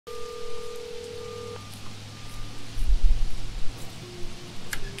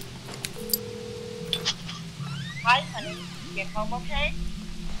get home okay?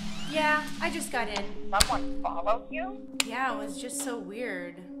 Yeah, I just got in. Someone followed you? Yeah, it was just so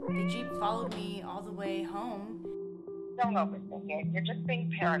weird. The Jeep followed me all the way home. Don't overthink it. You're just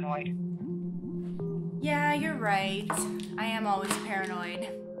being paranoid. Yeah, you're right. I am always paranoid.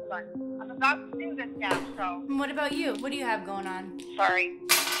 Look, I'm about to do this now, so... And what about you? What do you have going on? Sorry.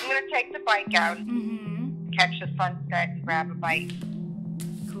 I'm gonna take the bike out. Mm-hmm. Catch the sunset and grab a bite.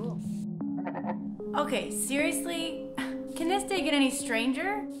 Cool. Okay, seriously? Can this day get any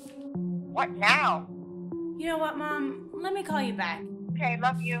stranger? What now? You know what, Mom? Let me call you back. Okay,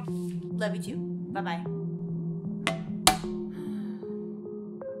 love you. Love you too. Bye-bye.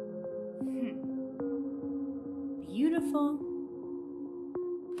 Beautiful.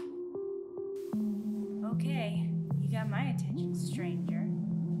 Okay, you got my attention, stranger.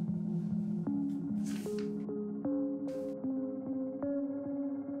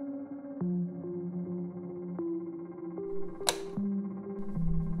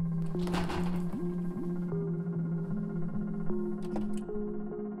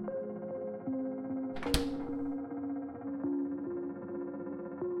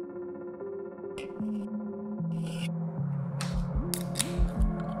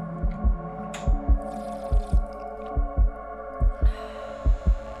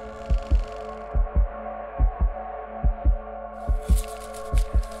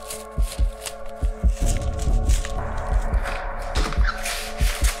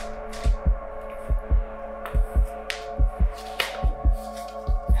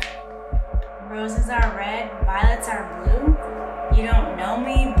 Roses are red, violets are blue. You don't know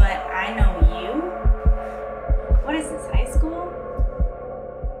me, but I know you. What is this, high school?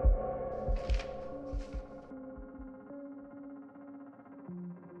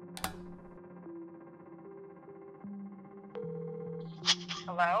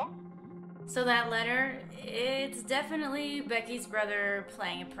 Hello? So that letter, it's definitely Becky's brother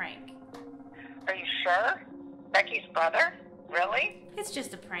playing a prank. Are you sure? Becky's brother? Really? It's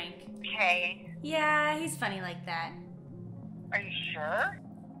just a prank. Okay. Yeah, he's funny like that. Are you sure?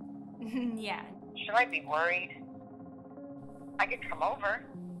 Yeah. Should I be worried? I could come over.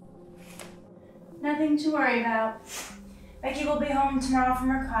 Nothing to worry about. Becky will be home tomorrow from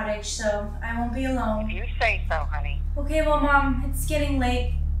her cottage, so I won't be alone. If you say so, honey. Okay, well, Mom, it's getting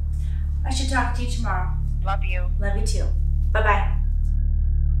late. I should talk to you tomorrow. Love you. Love you too. Bye-bye.